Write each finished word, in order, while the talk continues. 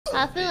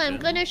Hafu, I'm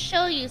gonna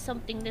show you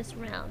something this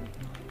round.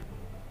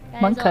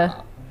 That is Monka.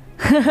 all.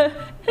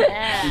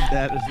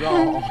 That is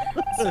all.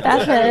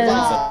 That is.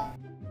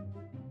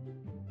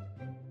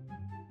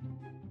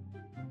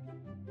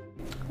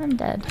 I'm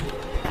dead.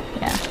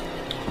 Yeah.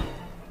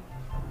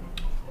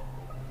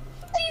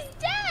 She's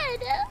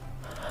dead!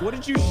 What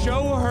did you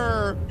show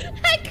her?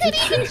 I couldn't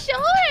even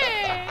show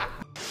her!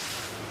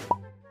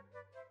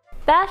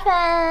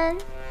 Batman!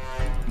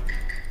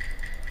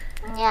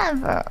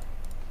 Never.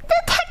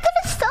 Detective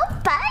is so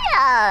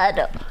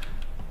bad!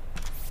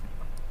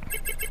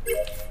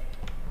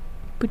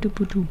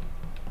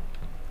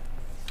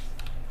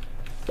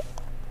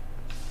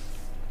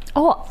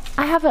 Oh,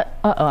 I have a.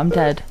 Uh-oh, I'm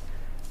dead.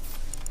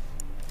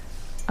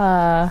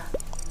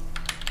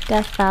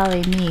 Death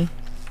Valley, me.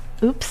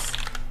 Oops.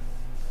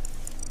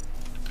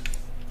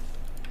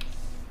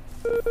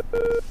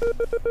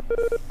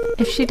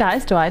 If she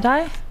dies, do I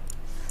die?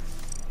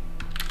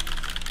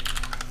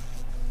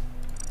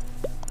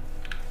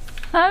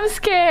 I'm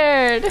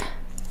scared.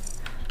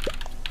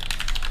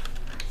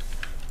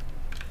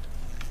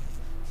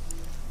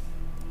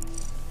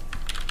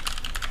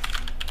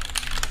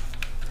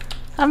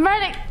 I'm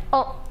running.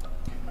 Oh.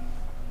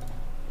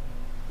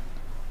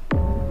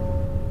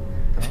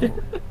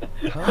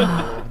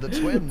 Oh, the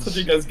twins. That's what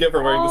you guys get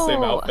for wearing the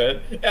same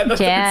outfit. And the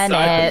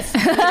Janet.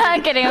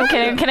 I'm kidding, I'm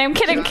kidding, I'm kidding, I'm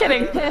kidding, I'm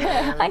kidding.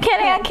 I'm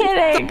kidding, I'm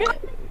kidding.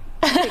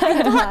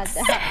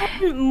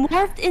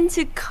 Morphed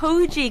into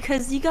Koji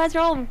because you guys are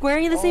all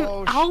wearing the same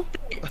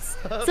outfits.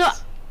 So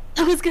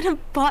I was gonna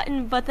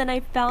button, but then I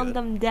found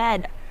them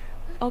dead.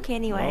 Okay,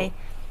 anyway.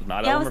 Well,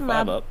 not Yeah, I Elmer was in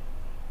 5 lab. up.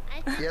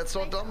 Yeah, it's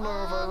not dumb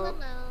over.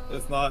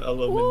 It's not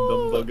Elmer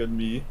Dumb Dog and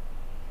me.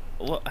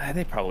 Well,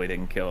 they probably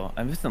didn't kill.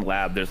 I'm just in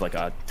lab. There's like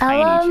a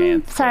tiny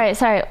chance. Sorry.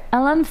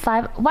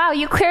 LM5. Wow,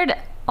 you cleared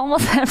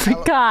almost every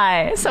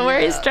guy. So where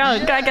he's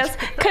drunk, I guess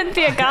couldn't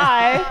be a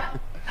guy.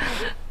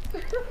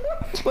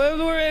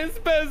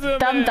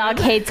 Dumb dog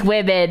hates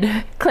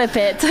women. Clip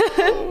it.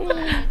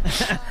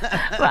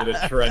 Get it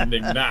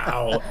trending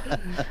now.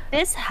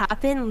 This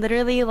happened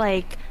literally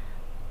like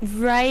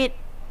right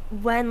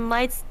when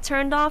lights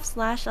turned off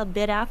 / a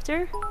bit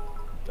after.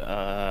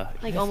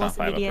 Like almost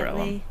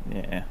immediately.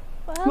 Yeah.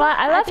 Well,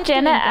 I left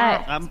Janet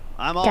at I'm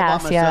all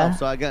gas, by myself, yeah.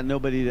 so I got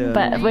nobody to.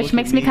 But which look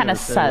makes at me kind or of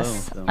say hello,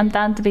 sus. so. I'm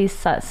down to be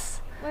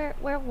sus.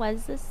 Where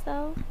was this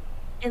though?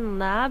 In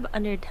lab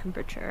under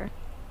temperature.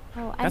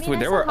 Oh, That's where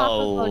there were a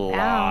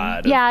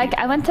lot. Of Yeah, people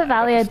I went to at the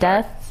Valley of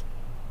start. Death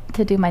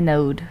to do my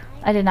node.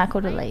 I did not go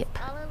to Lape.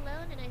 All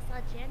alone, and I saw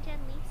Jan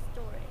leave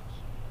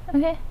storage.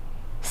 Okay.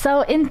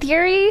 So in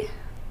theory,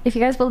 if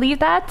you guys believe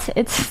that,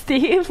 it's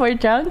Steve or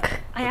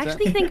Junk. I What's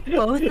actually think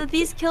both of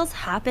these kills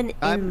happen in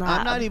I'm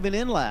lab. not even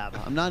in lab.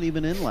 I'm not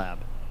even in lab.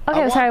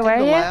 Okay, I sorry, where are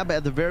walked you? into lab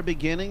at the very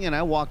beginning, and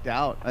I walked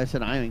out. I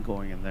said I ain't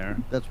going in there.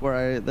 That's where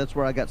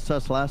I got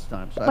sus last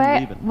time. So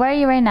I'm leaving. Where are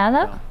you right now,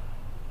 though? So,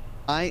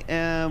 I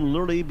am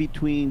literally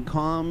between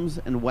comms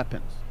and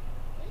weapons.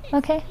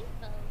 Okay.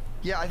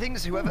 Yeah, I think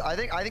it's whoever. I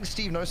think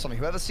Steve knows something.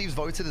 Whoever Steve's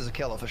voted is a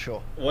killer for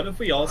sure. What if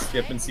we all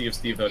skip and see if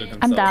Steve voted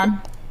himself? I'm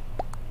down.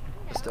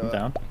 Let's do I'm it.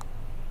 down.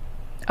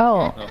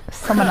 Oh,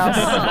 someone else.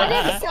 What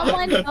if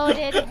someone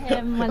voted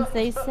him once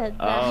they said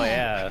that? Oh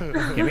yeah.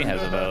 Kimmy has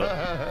a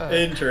vote.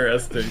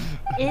 Interesting.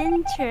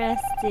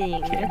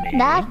 Interesting. Kimmy.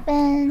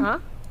 Nothing. Huh?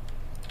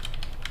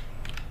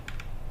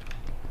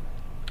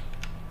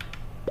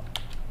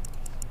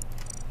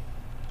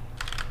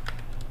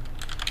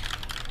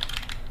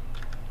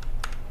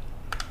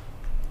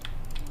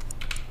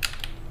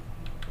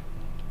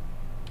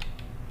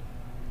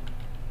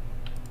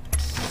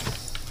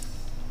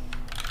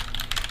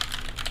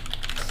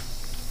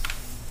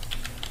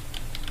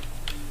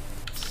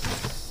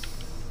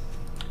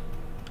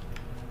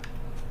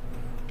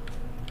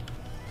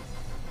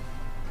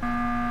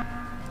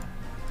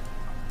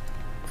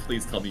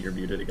 Please tell me you're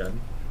muted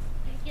again.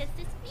 Yes,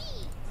 it's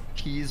me.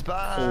 He's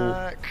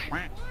back.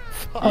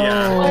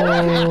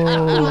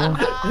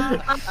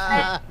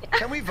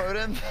 Can we vote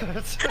him?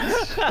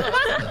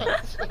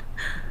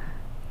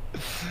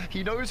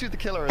 He knows who the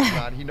killer is,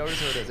 man. He knows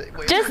who it is.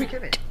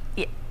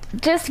 Wait,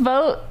 Just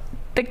vote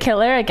the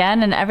killer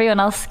again, and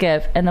everyone else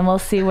skip, and then we'll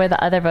see where the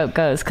other vote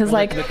goes. Cause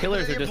like the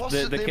killers are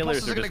just the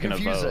killers are just gonna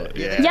vote.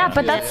 yeah,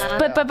 but that's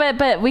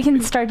but we can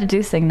start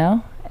deducing,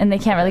 no? And they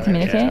can't really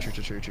communicate.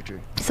 True.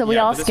 So we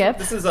all but skip.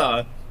 This is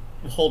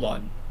hold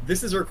on.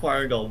 This is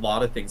requiring a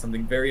lot of things,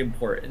 something very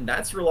important, and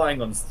that's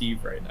relying on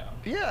Steve right now.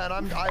 Yeah,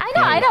 and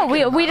I know.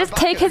 We just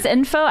take his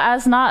info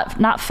as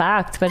not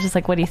fact, but just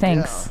like what he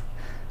thinks.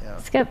 Yeah.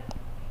 Skip.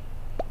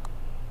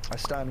 I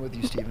stand with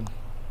you, Steven.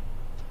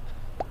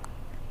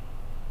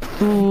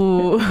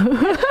 Ooh.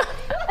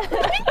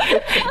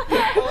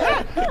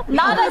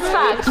 Not as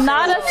fact.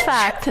 Not as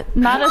fact.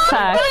 Not as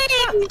fact.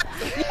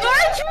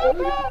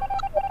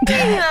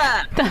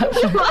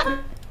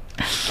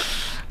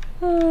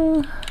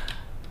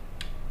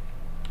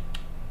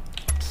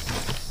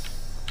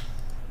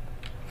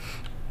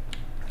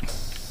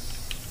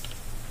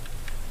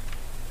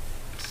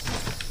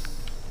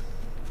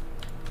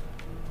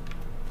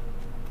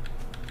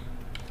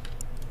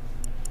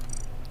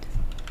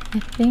 I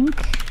think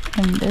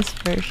in this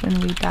version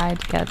we die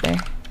together.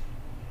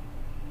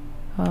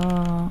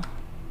 Oh.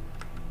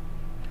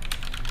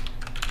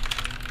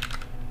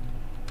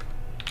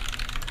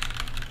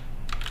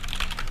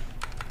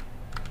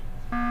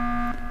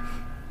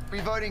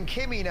 We're voting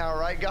Kimmy now,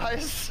 right,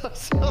 guys?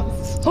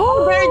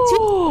 Oh, there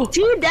are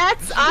two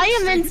deaths. I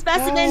am in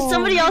specimen.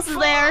 Somebody else is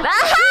there.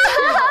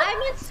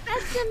 I'm in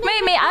specimen.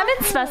 Wait, I'm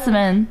in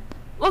specimen.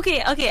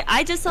 Okay.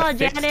 I just saw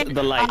Janet.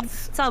 The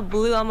lights. Saw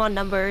blue. I'm on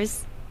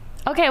numbers.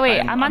 Okay, wait,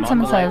 I'm on some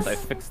the lights. says.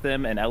 I fixed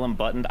them and Ellen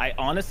buttoned. I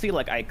honestly,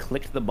 like, I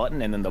clicked the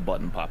button and then the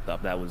button popped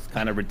up. That was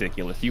kind of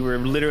ridiculous. You were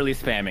literally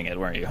spamming it,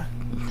 weren't you?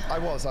 I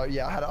was.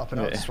 Yeah, I had it up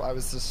and I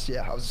was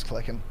just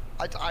clicking.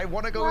 I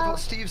want to go with what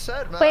Steve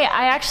said, man. Wait,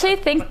 I actually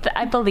think,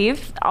 I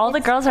believe all the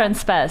girls are in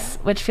spec,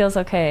 which feels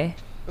okay.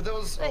 But there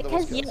was,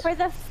 Because for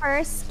the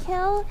first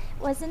kill,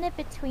 wasn't it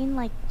between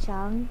like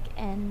Junk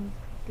and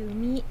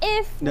Gumi?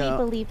 If we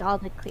believed all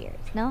the clears,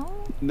 no?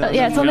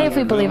 Yeah, it's only if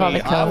we believe all the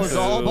kills. I was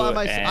all by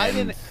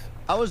myself.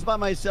 I was by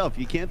myself.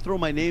 You can't throw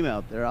my name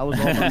out there. I was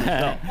all by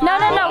myself.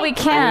 No, we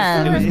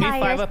can. It was me,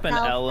 5-Up, and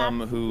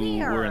Ellum who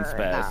were in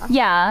spec.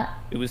 Yeah.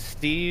 It was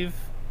Steve.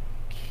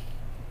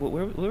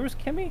 Where was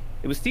Kimmy?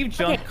 It was Steve,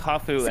 Junk,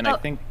 Hafu, and I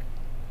think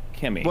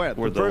Kimmy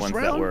were the ones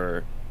that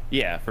were.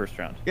 Yeah, first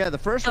round. Yeah, the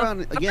first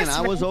round, again, I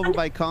was over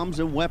by comms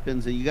and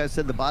weapons, and you guys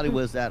said the body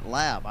was at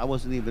lab. I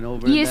wasn't even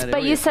over in that But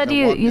area, you said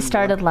you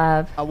started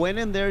lab. I went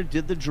in there,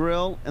 did the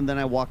drill, and then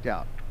I walked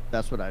out.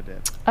 That's what I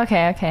did.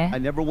 Okay. I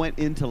never went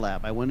into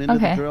lab. I went into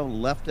the drill,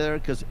 left there,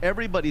 because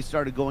everybody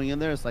started going in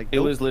there. It's like, it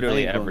was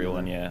literally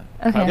everyone, yeah.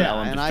 Okay.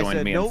 Yeah, and I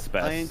said, nope,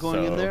 I ain't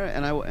going in there,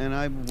 and I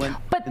went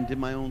and did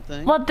my own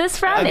thing. Well,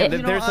 this round,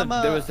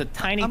 there was a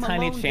tiny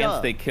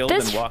chance they killed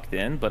and walked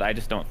in, but I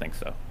just don't think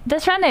so.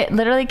 This round, it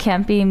literally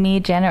can't be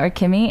me, Janet, or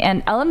Kimmy,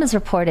 and Ellum is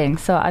reporting,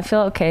 so I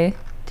feel okay.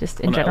 Just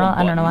in general,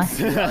 I don't know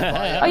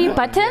why. Oh, you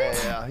buttoned?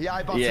 Yeah,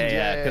 I buttoned.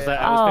 Yeah, because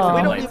I was fixing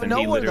We the don't lights even and know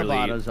he where the literally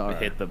bottles are.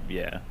 hit the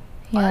Yeah,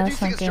 I do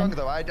think it's Junk good.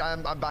 though.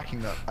 I'm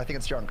backing that. I think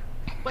it's Junk.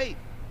 Wait.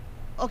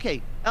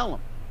 Okay, Ellum.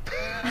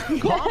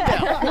 Calm down.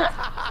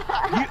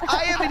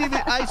 I haven't even.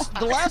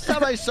 The last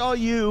time I saw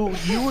you,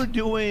 you were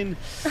doing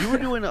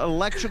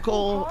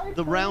electrical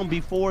the round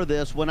before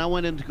this when I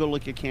went in to go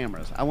look at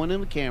cameras. I went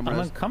into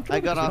cameras. I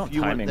got off.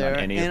 You went there,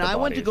 and I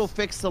went to go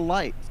fix the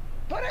lights.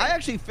 I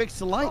actually fixed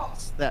the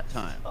lights that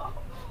time.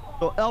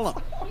 So Ellum.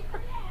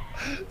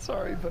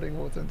 Sorry, putting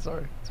water in.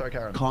 Sorry,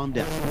 Karen. Calm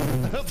down.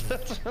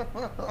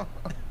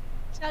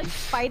 Junk's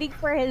fighting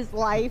for his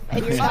life,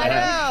 and you're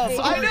I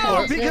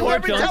know. Because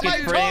every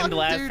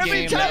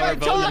time I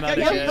talk,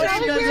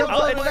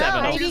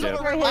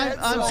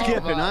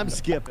 I'm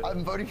skipping.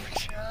 I'm voting for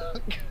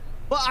Junk.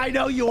 Well, I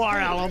know you are,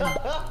 Ellum.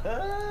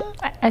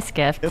 I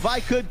skipped. If I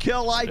could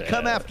kill, I'd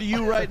come after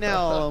you right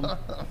now.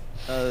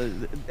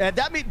 And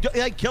that means,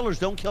 like, killers,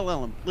 don't kill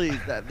Ellum, please.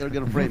 They're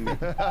gonna frame me.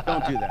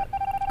 Don't do that.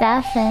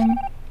 Daffin.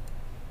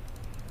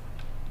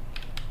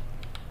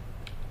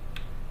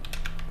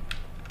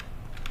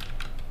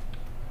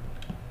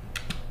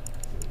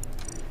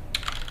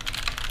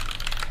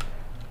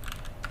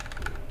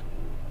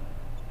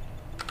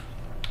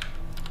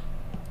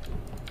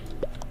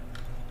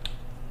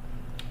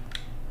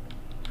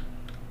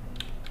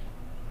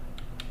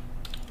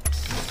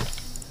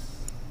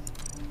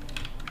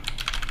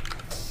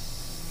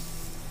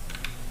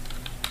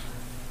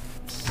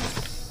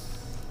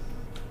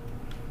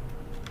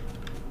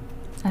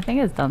 I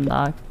think it's Dumb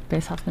Dog,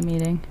 based off the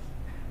meeting.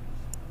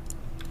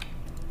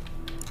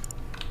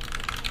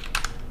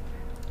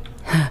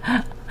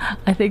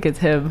 I think it's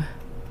him.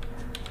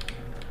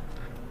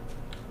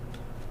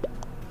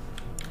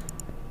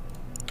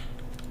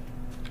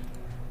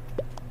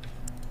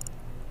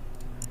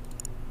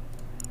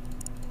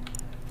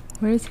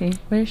 Where is he?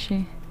 Where is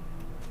she?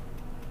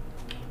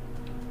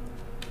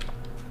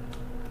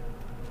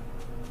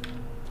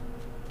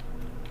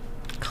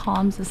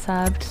 Comms is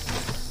sabbed.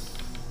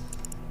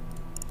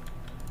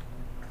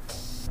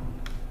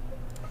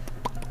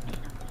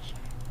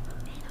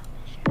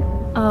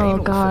 Oh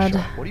God.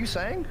 What are you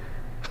saying?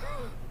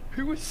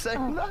 Who was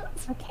saying that?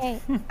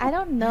 Okay, I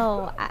don't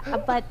know,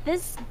 but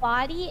this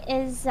body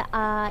is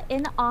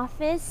in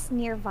office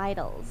near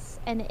Vitals,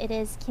 and it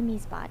is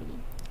Kimmy's body.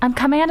 I'm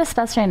coming out of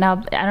spec right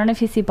now. I don't know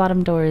if you see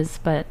bottom doors,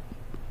 but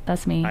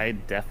that's me. I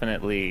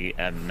definitely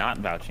am not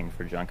vouching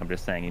for Junk. I'm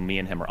just saying me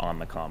and him are on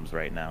the comms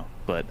right now,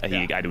 but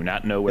I do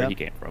not know where he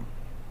came from.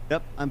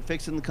 Yep, I'm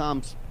fixing the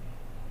comms.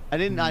 I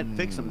didn't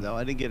fix them though.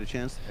 I didn't get a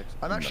chance to fix them.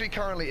 I'm actually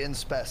currently in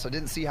spec. I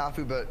didn't see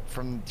Hafu, but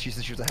she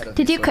said she was ahead of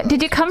me.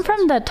 Did you come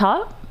from the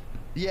top?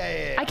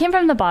 Yeah. I came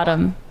from the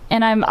bottom,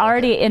 and I'm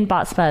already in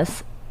bot spec.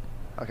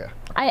 Okay.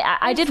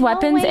 I did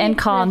weapons and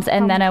comms,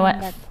 and then I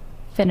went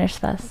finish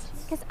spec.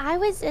 Because I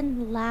was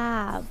in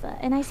lab,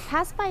 and I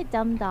passed by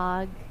Dumb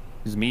Dog.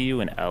 It was me,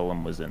 you, and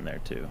Ellum was in there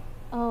too.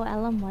 Oh,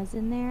 Ellum was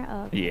in there?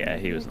 Oh, okay. Yeah,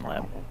 he was in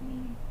lab.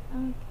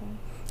 Okay.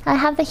 I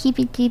have the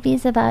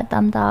heebie-jeebies about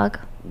Dumb Dog.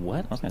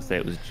 What? I was gonna say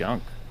it was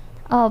Junk.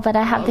 Oh, but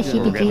I have the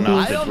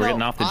heebie-jeebies. We're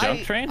getting off the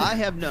junk train? I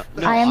have no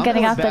I am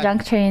getting off the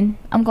junk train.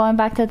 I'm going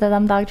back to the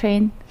dumb dog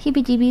train.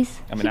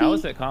 Heebie-jeebies. I mean, I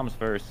was at comms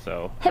first,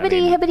 so...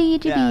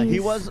 Hibbity-hibbity-jeebies. Yeah, he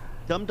was...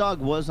 Dumb Dog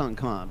was on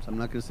comms. I'm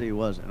not going to say he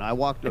wasn't. I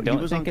walked... I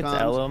don't think it's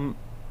Ellum.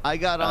 I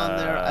got on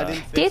there. I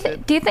didn't fix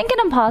it. Do you think an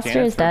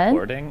imposter is dead?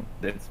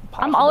 It's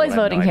I'm always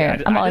voting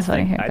here. I'm always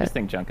voting here. I just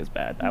think Junk is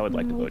bad. I would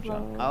like to vote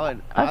Junk.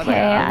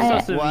 Okay,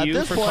 I'm sus of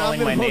you for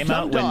calling my name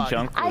out when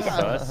Junk was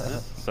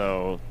sus.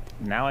 So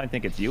now I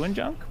think it's you and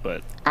Junk,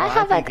 but I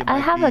have a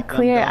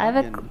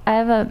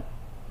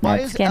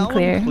scan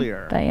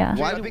clear. But yeah.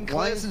 Why have been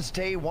clear since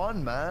day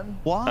one, man?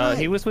 Why?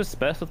 He was with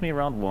Spess with me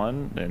round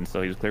 1, and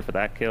so he was clear for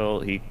that kill.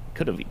 He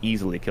could have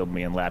easily killed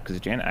me in lab because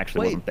Janet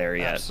actually wasn't there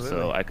yet,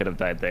 so I could have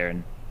died there,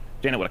 and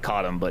Janet would have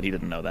caught him, but he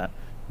didn't know that.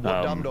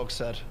 What Dumb Dog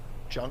said?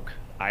 Junk?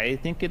 I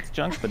think it's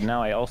Junk, but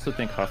now I also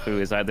think Hafu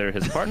is either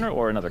his partner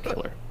or another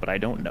killer, but I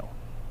don't know.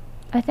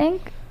 I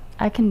think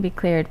I can be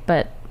cleared,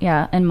 but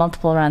yeah, in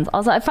multiple runs.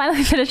 Also, I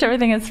finally finished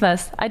everything in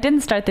Spess. I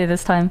didn't start there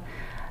this time.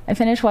 I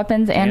finished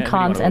weapons and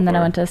comms, and then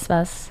I went to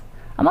Spess.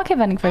 I'm okay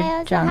voting for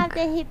Junk.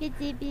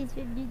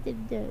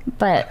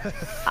 But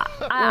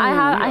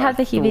I have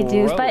the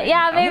heebie-jeebies. But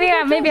yeah,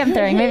 maybe I'm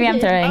throwing. Maybe I'm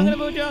throwing. I'm gonna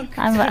vote Junk.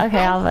 Okay,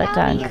 I'll vote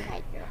Junk.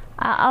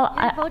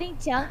 You're voting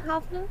Junk,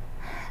 Hafu?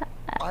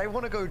 I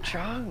want to go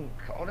Junk,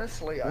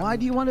 honestly. Why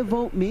do you want to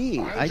vote me?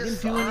 I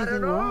didn't do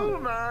anything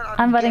wrong. Man.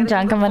 I'm voting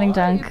Junk. I'm voting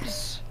Junk.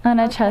 I'm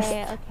gonna trust.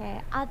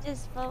 Okay. I'll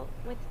just vote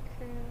with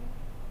crew.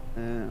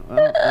 Well,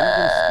 I'm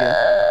gonna skip.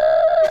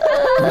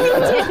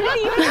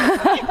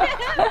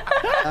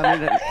 I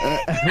mean,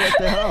 what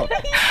the hell?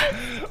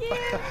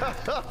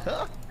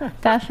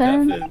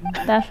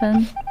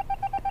 Deafin.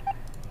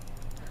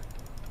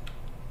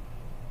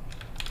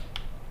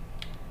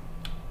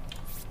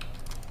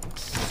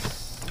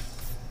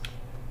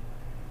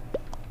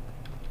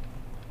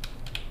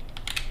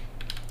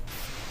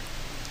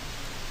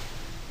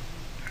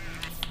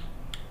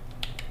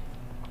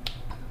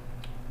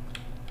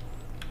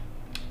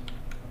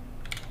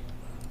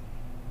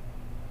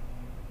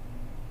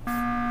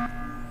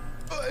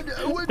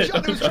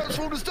 Janet was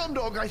transformed as Dumb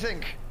Dog, I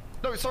think.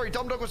 No, sorry,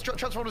 Dumb Dog was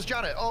transformed as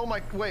Janet. Oh my,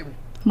 wait.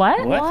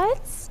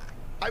 What?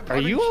 Are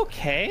you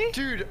okay?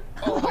 Dude,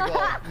 oh my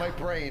god, my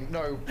brain,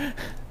 no.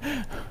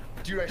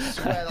 Dude, I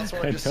swear that's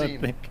what I just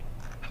seen. Wait,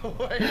 am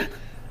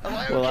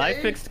I okay? Well, I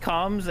fixed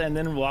comms and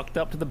then walked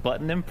up to the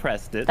button and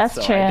pressed it. That's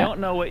so true. I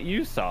don't know what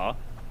you saw.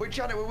 Wait,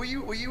 Janet, were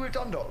you with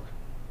Dumb Dog?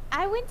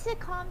 I went to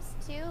comms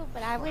too,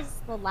 but I was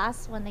the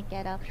last one to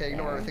get up. Okay,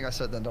 ignore everything I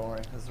said then, don't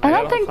worry. I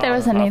don't think there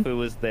was any. Hafu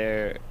was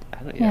there.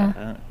 I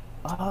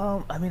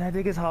mean, I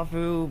think it's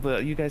Hafu,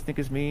 but you guys think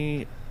it's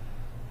me.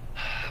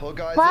 Well,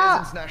 guys, it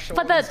is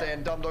International Wednesday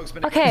and Dumb Dog's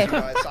been okay.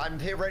 guys. I'm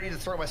here ready to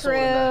throw my sword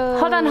in there.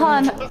 Hold on.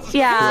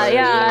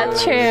 Yeah,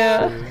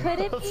 true. Could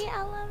it be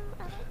Ellum?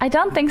 I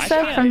don't think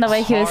so from the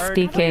way he was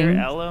speaking.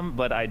 Ellum,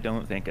 but I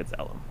don't think it's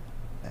Ellum.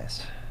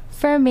 Nice.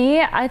 For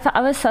me, I thought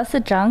I was sus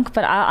of Junk,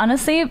 but I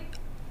honestly,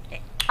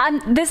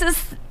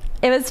 it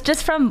was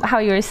just from how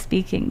you were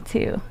speaking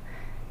too.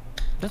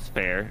 That's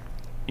fair.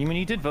 I mean,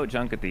 you did vote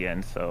Junk at the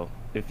end, so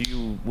if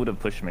you would have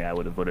pushed me, I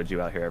would have voted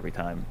you out here every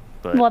time.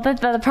 But well,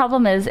 the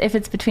problem is, if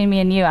it's between me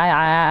and you,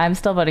 I'm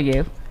still voting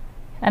you.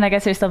 And I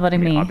guess you're still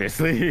voting me.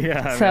 Obviously,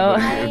 yeah. So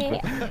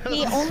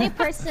the only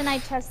person I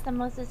trust the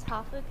most is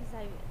Hafu because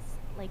I've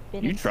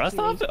been. You trust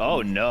Hafu?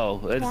 Oh no,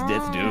 it's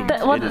doomed.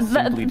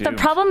 The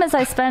problem is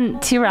I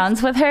spent 2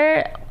 rounds with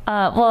her.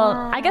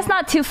 I guess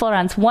not 2 full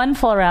rounds, 1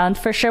 full round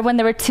for sure. When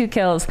there were 2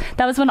 kills,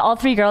 that was when all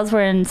 3 girls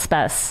were in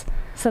Spess.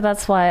 So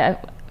that's why I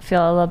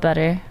feel a little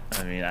better.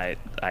 I mean, I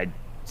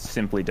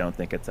simply don't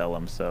think it's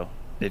Ellum. So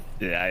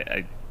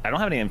I don't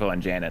have any info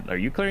on Janet. Are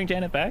you clearing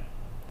Janet back?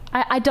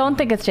 I don't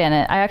think it's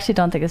Janet. I actually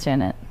don't think it's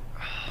Janet.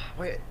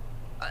 Wait,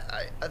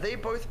 are they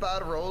both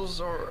bad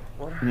rolls or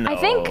what? No, I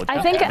think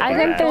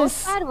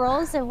there's bad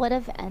rolls. It would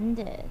have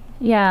ended.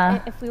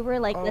 Yeah. If we were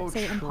let's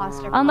say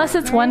imposter. Unless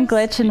it's one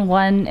glitch and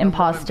one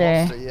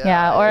imposter.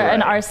 Yeah, or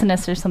an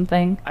arsonist or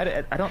something. I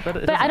don't.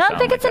 But I don't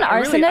think it's an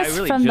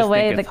arsonist from the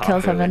way the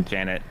kills have been.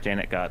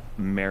 Janet got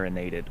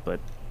marinated, but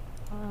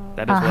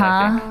that is what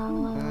I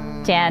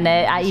think.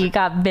 Janet, you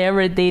got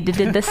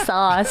marinated in the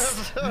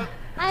sauce.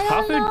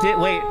 Hafu did.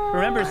 Wait,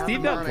 remember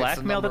Steve got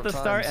blackmailed at the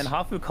start, and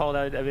Hafu called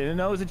out. I mean,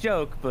 no, it was a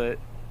joke, but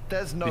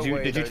there's no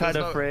way. Did you try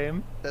to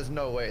frame? There's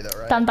no way, though,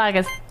 right? Dumb Dog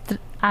is.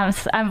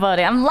 I'm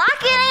voting. I'm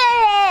locking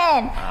it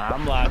in.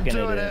 I'm locking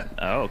it in.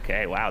 Oh,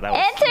 okay, wow, that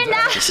was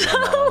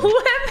International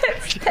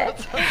Women's Day.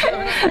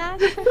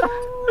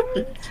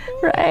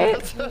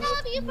 Right.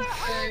 Love you for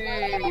all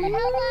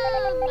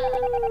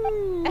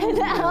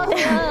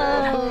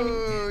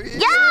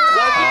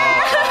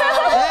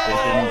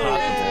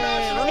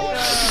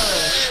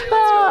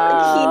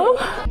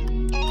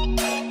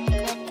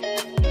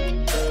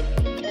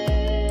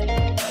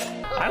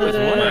I was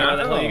wondering how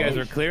the hell you guys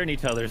were clearing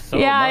each other so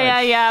much.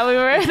 Yeah. We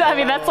were. I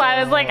mean, that's why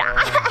I was like,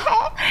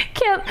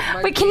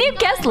 Wait, can you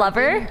guess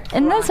lover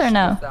in this or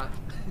no?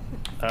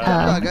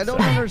 I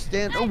don't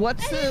understand.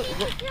 What's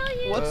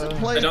the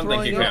play I don't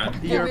think you throwing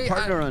can. your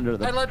partner under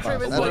the bus? It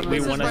was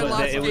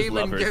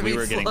lovers. We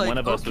were getting one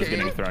of us was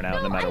getting thrown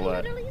out no matter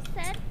what. I literally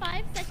said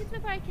 5 seconds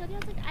before I killed you. I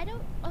was like, I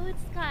don't. Oh,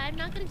 it's Sky. I'm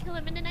not gonna kill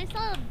him. And then I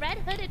saw a red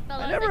hooded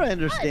fellow. I never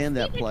understand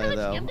that play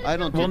though. I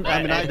don't.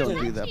 I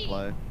don't do that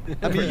play.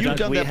 I mean, you've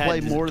done that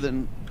play more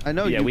than I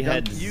know. Yeah, we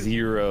had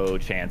zero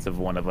chance of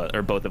one of us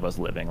or both of us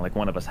living. Like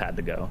one of us had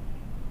to go.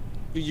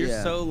 Dude,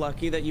 you're so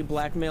lucky that you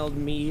blackmailed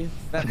me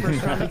that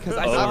first round because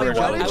I was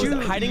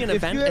hiding in a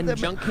vent and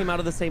Junk came out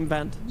of the same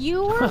vent.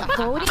 You were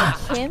voting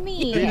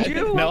Kimmy. Did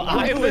you? No,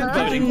 I was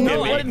voting Kimmy.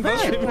 No, I didn't vote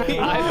Kimmy.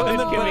 I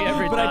voted Kimmy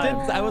every time. But I did.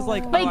 I was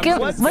like, wait,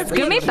 was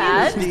Gumi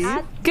bad?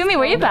 Gumi,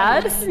 were you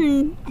bad? I was so.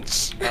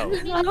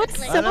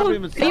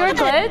 You were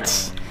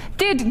glitch?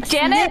 Dude,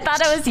 Janet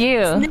thought it was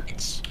you.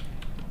 Snitch.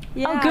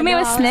 Yeah, Oh, Gumi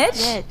was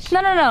snitch? No,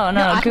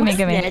 Gumi.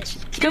 Snitch.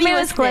 Gumi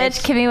was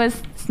glitch, Kimmy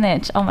was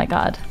snitch. Oh my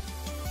god.